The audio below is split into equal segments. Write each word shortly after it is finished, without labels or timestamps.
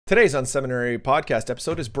Today's unSeminary podcast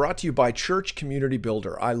episode is brought to you by Church Community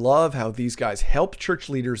Builder. I love how these guys help church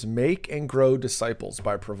leaders make and grow disciples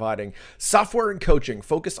by providing software and coaching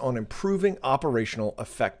focused on improving operational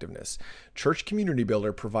effectiveness. Church Community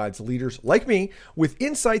Builder provides leaders like me with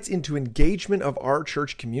insights into engagement of our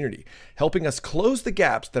church community, helping us close the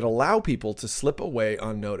gaps that allow people to slip away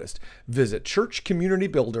unnoticed. Visit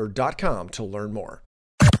churchcommunitybuilder.com to learn more.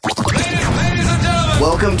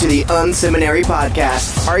 Welcome to the unSeminary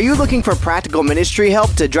podcast. Are you looking for practical ministry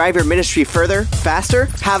help to drive your ministry further, faster?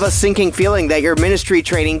 Have a sinking feeling that your ministry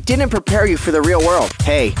training didn't prepare you for the real world?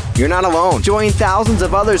 Hey, you're not alone. Join thousands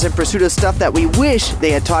of others in pursuit of stuff that we wish they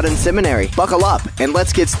had taught in seminary. Buckle up and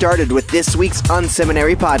let's get started with this week's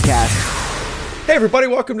unSeminary podcast. Hey everybody,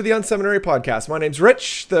 welcome to the unSeminary podcast. My name's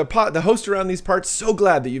Rich, the host around these parts. So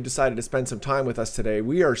glad that you've decided to spend some time with us today.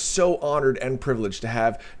 We are so honored and privileged to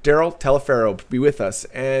have Darryl Taliaferro be with us.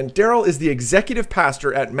 And Darryl is the executive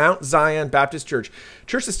pastor at Mount Zion Baptist Church.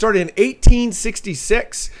 Church that started in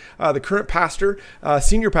 1866. The current pastor,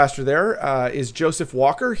 senior pastor there, is Joseph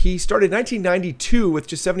Walker. He started in 1992 with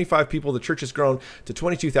just 75 people. The church has grown to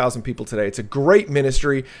 22,000 people today. It's a great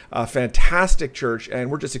ministry, a fantastic church,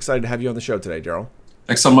 and we're just excited to have you on the show today, Darryl.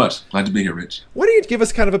 Thanks so much. Glad to be here, Rich. Why don't you give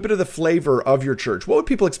us kind of a bit of the flavor of your church? What would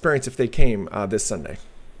people experience if they came this Sunday?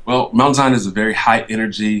 Well, Mount Zion is a very high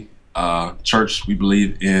energy church. We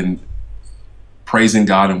believe in praising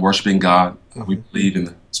God and worshiping God. We believe in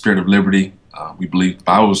the spirit of liberty. We believe the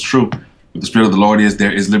Bible is true. Where the spirit of the Lord is,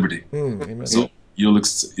 there is liberty. Amen. So you'll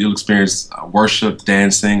experience worship,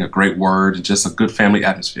 dancing, a great word, and just a good family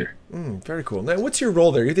atmosphere. Very cool. Now, what's your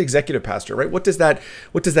role there? You're the executive pastor, right? What does that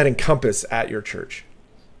encompass at your church?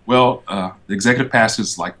 Well, the executive pastor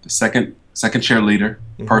is like the second chair leader,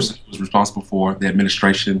 the person who's responsible for the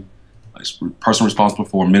administration, person responsible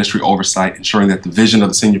for ministry oversight, ensuring that the vision of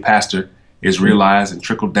the senior pastor is realized and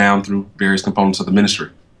trickled down through various components of the ministry.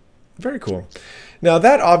 Very cool. Now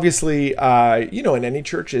that obviously, in any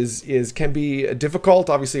church can be difficult.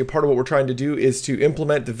 Obviously, a part of what we're trying to do is to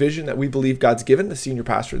implement the vision that we believe God's given the senior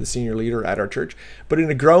pastor, the senior leader at our church. But in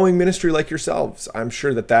a growing ministry like yourselves, I'm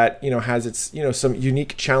sure that has its some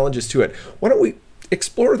unique challenges to it. Why don't we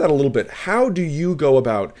explore that a little bit? How do you go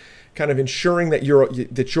about kind of ensuring that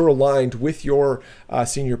you're aligned with your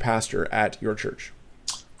senior pastor at your church?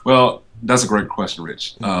 Well, that's a great question,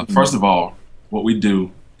 Rich. First of all, what we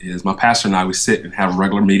do is my pastor and I, we sit and have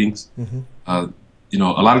regular meetings. A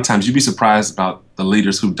lot of times you'd be surprised about the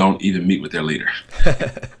leaders who don't even meet with their leader.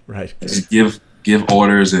 Right. Just give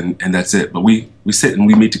orders and that's it. But we sit and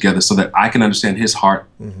we meet together so that I can understand his heart,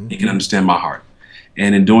 he can understand my heart.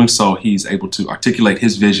 And in doing so, he's able to articulate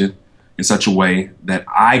his vision in such a way that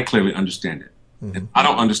I clearly understand it. If I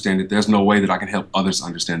don't understand it, there's no way that I can help others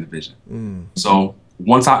understand the vision. So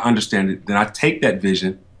once I understand it, then I take that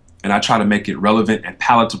vision and I try to make it relevant and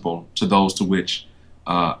palatable to those to which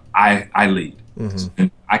I lead. So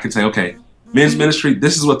I can say, okay, men's ministry,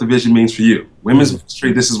 this is what the vision means for you. Women's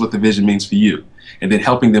ministry, this is what the vision means for you. And then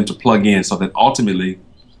helping them to plug in so that ultimately,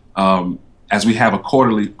 as we have a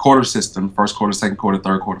quarter system, first quarter, second quarter,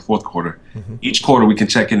 third quarter, fourth quarter, each quarter we can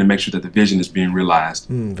check in and make sure that the vision is being realized.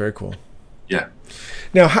 Very cool. Yeah.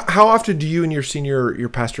 Now, how often do you and your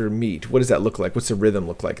pastor meet? What does that look like? What's the rhythm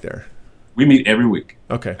look like there? We meet every week.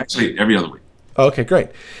 Okay. Actually, every other week. Okay, great.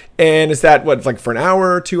 And is that like for an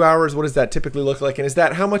hour, 2 hours? What does that typically look like? And is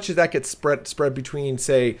that how much does that get spread between,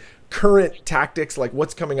 say, current tactics, like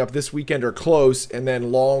what's coming up this weekend or close, and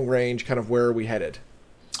then long range, kind of where are we headed?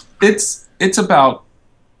 It's about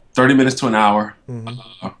 30 minutes to an hour,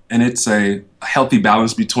 and it's a healthy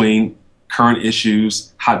balance between current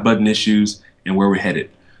issues, hot button issues, and where we're headed.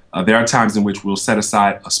 There are times in which we'll set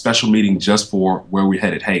aside a special meeting just for where we're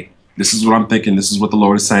headed. Hey, this is what I'm thinking. This is what the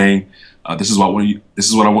Lord is saying. This is what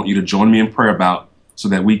I want you to join me in prayer about, so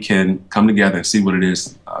that we can come together and see what it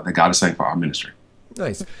is that God is saying for our ministry.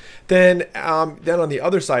 Nice. Then on the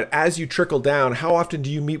other side, as you trickle down, how often do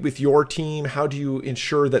you meet with your team? How do you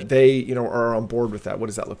ensure that they are on board with that? What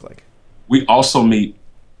does that look like? We also meet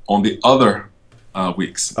on the other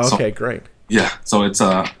weeks. Okay, great. Yeah. So it's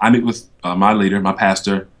I meet with my leader, my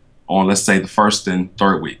pastor, on, let's say, the first and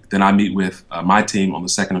third week. Then I meet with my team on the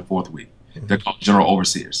second and fourth week. They're called general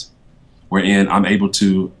overseers, wherein I'm able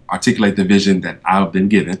to articulate the vision that I've been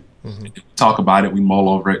given. We talk about it, we mull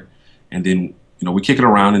over it, and then we kick it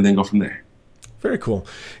around and then go from there. Very cool.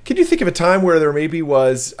 Can you think of a time where there maybe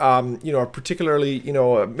was, a particularly,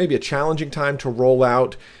 maybe a challenging time to roll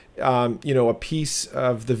out, a piece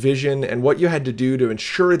of the vision and what you had to do to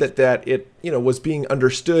ensure that it, was being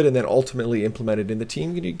understood and then ultimately implemented in the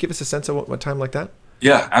team? Can you give us a sense of what time like that?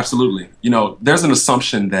 Yeah, absolutely. There's an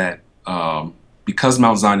assumption that because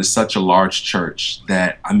Mount Zion is such a large church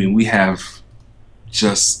that, I mean, we have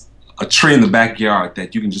just a tree in the backyard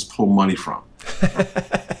that you can just pull money from.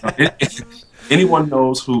 Anyone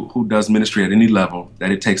knows who does ministry at any level that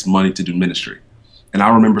it takes money to do ministry. And I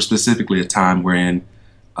remember specifically a time wherein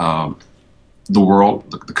the world,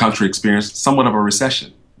 the country experienced somewhat of a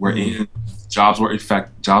recession, wherein jobs were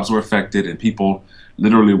affected, and people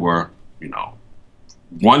literally were,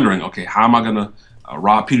 wondering, okay, how am I going to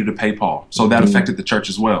rob Peter to pay Paul? So that affected the church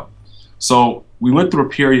as well. So we went through a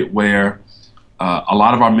period where a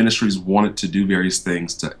lot of our ministries wanted to do various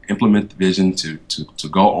things to implement the vision, to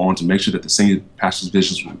go on, to make sure that the senior pastor's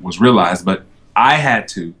vision was realized. But I had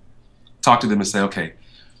to talk to them and say, okay,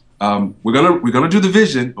 we're gonna do the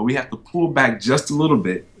vision, but we have to pull back just a little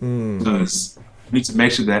bit because we need to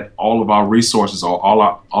make sure that all of our resources, or all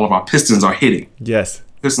of our pistons are hitting. Yes,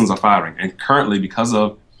 pistons are firing. And currently, because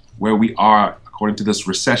of where we are, according to this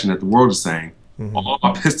recession that the world is saying, all of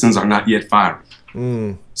our pistons are not yet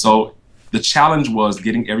firing. So the challenge was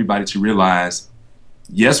getting everybody to realize,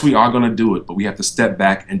 yes, we are going to do it, but we have to step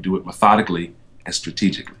back and do it methodically and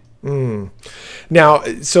strategically. Now,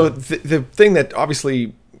 so the thing that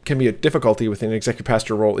obviously can be a difficulty within an executive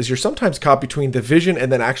pastor role is you're sometimes caught between the vision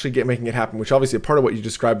and then actually making it happen, which obviously a part of what you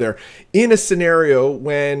described there, in a scenario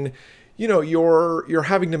when you're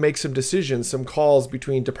having to make some decisions, some calls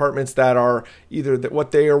between departments that are either that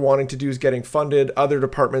what they are wanting to do is getting funded, other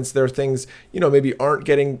departments, there are things, maybe aren't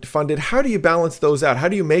getting funded. How do you balance those out? How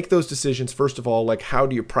do you make those decisions? First of all, like, how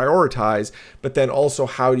do you prioritize, but then also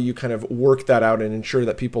how do you kind of work that out and ensure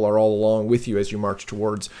that people are all along with you as you march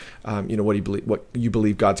towards, what you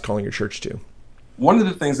believe God's calling your church to? One of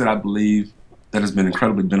the things that I believe that has been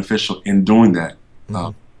incredibly beneficial in doing that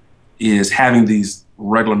is having these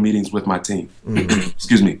regular meetings with my team,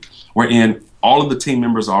 excuse me, wherein all of the team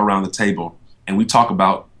members are around the table and we talk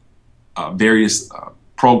about various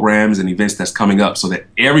programs and events that's coming up so that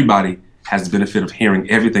everybody has the benefit of hearing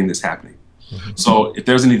everything that's happening. So if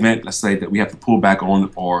there's an event, let's say, that we have to pull back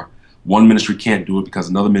on, or one ministry can't do it because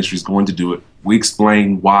another ministry is going to do it, we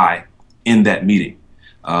explain why in that meeting.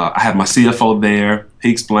 I have my CFO there. He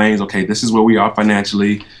explains, okay, this is where we are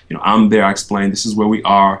financially. I'm there. I explain this is where we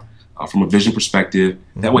are from a vision perspective.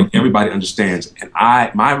 That way everybody understands. And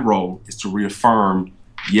my role is to reaffirm,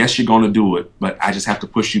 yes, you're going to do it, but I just have to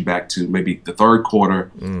push you back to maybe the third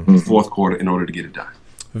quarter, the fourth quarter in order to get it done.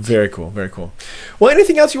 Very cool. Very cool. Well,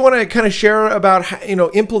 anything else you want to kind of share about,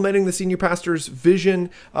 implementing the senior pastor's vision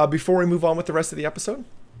before we move on with the rest of the episode?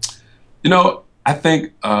 I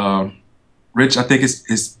think, Rich,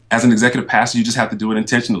 it's as an executive pastor, you just have to do it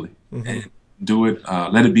intentionally. And do it,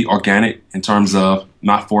 let it be organic in terms of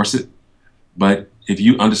not force it. But if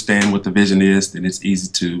you understand what the vision is, then it's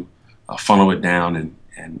easy to funnel it down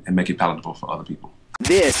and make it palatable for other people.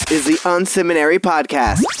 This is the unSeminary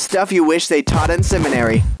podcast. Stuff you wish they taught in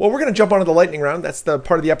seminary. Well, we're going to jump onto the lightning round. That's the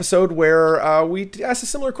part of the episode where we ask the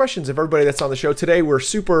similar questions of everybody that's on the show today. We're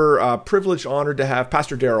super privileged, honored to have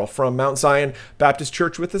Pastor Darryl from Mount Zion Baptist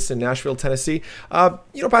Church with us in Nashville, Tennessee.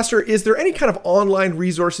 Pastor, is there any kind of online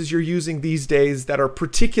resources you're using these days that are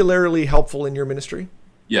particularly helpful in your ministry?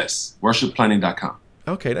 Yes, worshipplanning.com.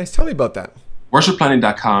 Okay, nice. Tell me about that.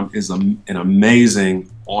 Worshipplanning.com is an amazing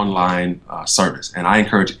online service, and I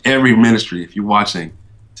encourage every ministry, if you're watching,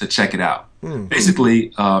 to check it out.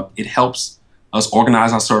 Basically, it helps us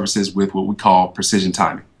organize our services with what we call precision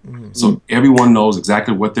timing. So everyone knows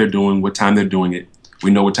exactly what they're doing, what time they're doing it.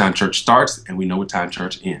 We know what time church starts, and we know what time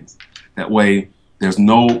church ends. That way,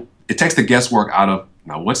 it takes the guesswork out of,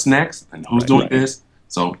 now what's next and who's doing this.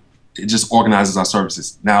 So it just organizes our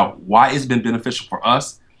services. Now, why it's been beneficial for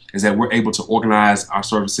us is that we're able to organize our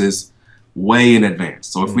services way in advance.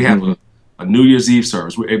 So if we have a New Year's Eve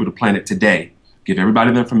service, we're able to plan it today, give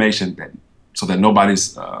everybody the information so that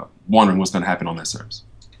nobody's wondering what's going to happen on that service.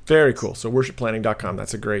 Very cool. So worshipplanning.com,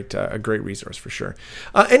 that's a great resource for sure.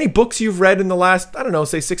 Any books you've read in the last,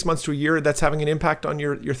 say 6 months to a year that's having an impact on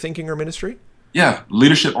your thinking or ministry? Yeah,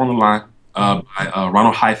 Leadership on the Line by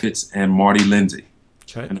Ronald Heifetz and Marty Lindsay.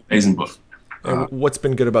 Okay. An amazing book. What's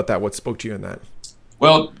been good about that? What spoke to you in that?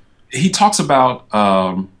 Well, he talks about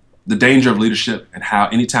the danger of leadership and how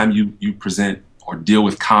anytime you present or deal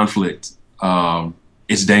with conflict,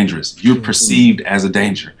 it's dangerous. You're perceived as a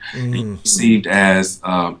danger. You're perceived as,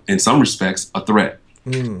 in some respects, a threat.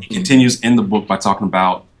 He continues in the book by talking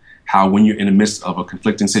about how when you're in the midst of a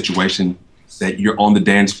conflicting situation, that you're on the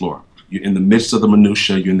dance floor. You're in the midst of the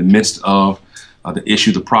minutia. You're in the midst of the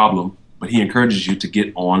issue, the problem. But he encourages you to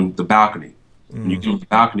get on the balcony. When you get on the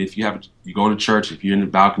balcony, you go to church, if you're in the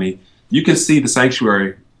balcony, you can see the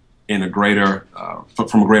sanctuary in from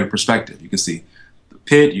a greater perspective. You can see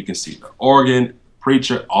pit, you can see the organ,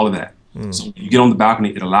 preacher, all of that. So when you get on the balcony,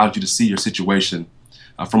 it allows you to see your situation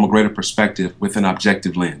from a greater perspective with an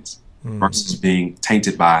objective lens versus being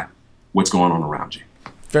tainted by what's going on around you.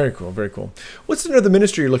 Very cool, very cool. What's another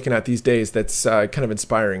ministry you're looking at these days that's kind of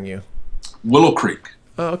inspiring you? Willow Creek.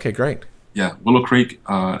 Oh, okay, great. Yeah, Willow Creek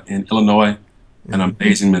in Illinois, an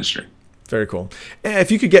amazing ministry. Very cool. And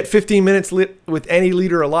if you could get 15 minutes with any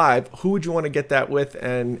leader alive, who would you want to get that with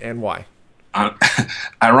and why?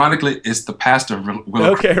 Ironically, it's the pastor of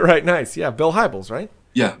Willow Creek. Okay, right, nice. Yeah, Bill Hybels, right?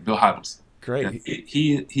 Yeah, Bill Hybels. Great.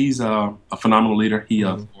 Yeah, he's a phenomenal leader. He,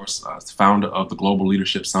 of course, is the founder of the Global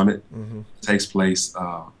Leadership Summit. It takes place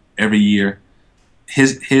every year.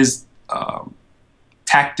 His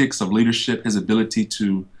tactics of leadership, his ability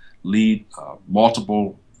to lead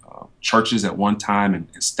multiple churches at one time and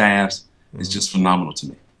staffs is just phenomenal to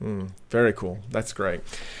me. Very cool. That's great.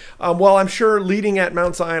 Well, I'm sure leading at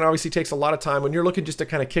Mount Zion obviously takes a lot of time. When you're looking just to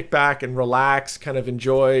kind of kick back and relax, kind of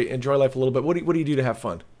enjoy life a little bit, what do you do to have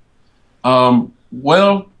fun?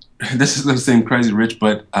 Well, this is going to seem crazy, Rich,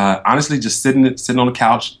 but honestly, just sitting on the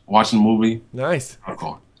couch, watching a movie. Nice.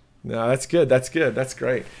 No, that's good. That's good. That's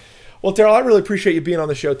great. Well, Darryl, I really appreciate you being on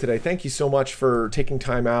the show today. Thank you so much for taking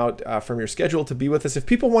time out from your schedule to be with us. If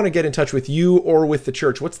people want to get in touch with you or with the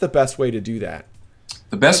church, what's the best way to do that?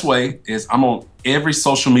 The best way is I'm on every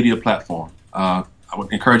social media platform. I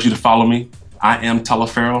would encourage you to follow me. I am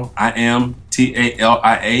Taliaferro. I am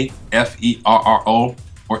Taliaferro,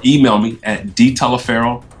 or email me at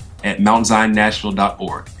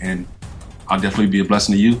dtaliaferro@mountzionNashville.org. And I'll definitely be a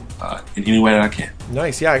blessing to you in any way that I can.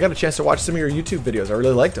 Nice. Yeah, I got a chance to watch some of your YouTube videos. I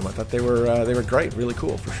really liked them. I thought they were great. Really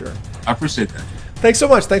cool, for sure. I appreciate that. Thanks so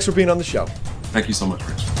much. Thanks for being on the show. Thank you so much,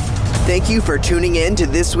 Rich. Thank you for tuning in to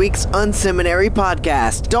this week's unSeminary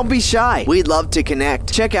podcast. Don't be shy. We'd love to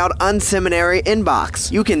connect. Check out unSeminary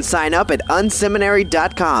Inbox. You can sign up at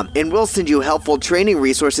unSeminary.com and we'll send you helpful training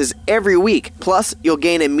resources every week. Plus, you'll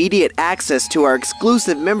gain immediate access to our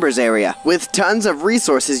exclusive members area with tons of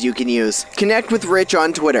resources you can use. Connect with Rich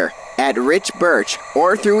on Twitter at Rich Birch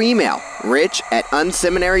or through email,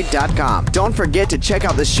 rich@unseminary.com. Don't forget to check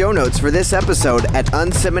out the show notes for this episode at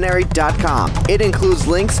unseminary.com. It includes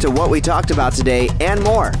links to what we talked about today and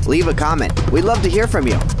more. Leave a comment. We'd love to hear from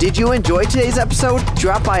you. Did you enjoy today's episode?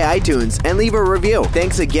 Drop by iTunes and leave a review.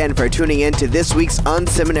 Thanks again for tuning in to this week's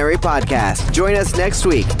unSeminary podcast. Join us next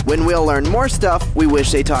week when we'll learn more stuff we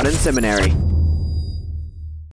wish they taught in seminary.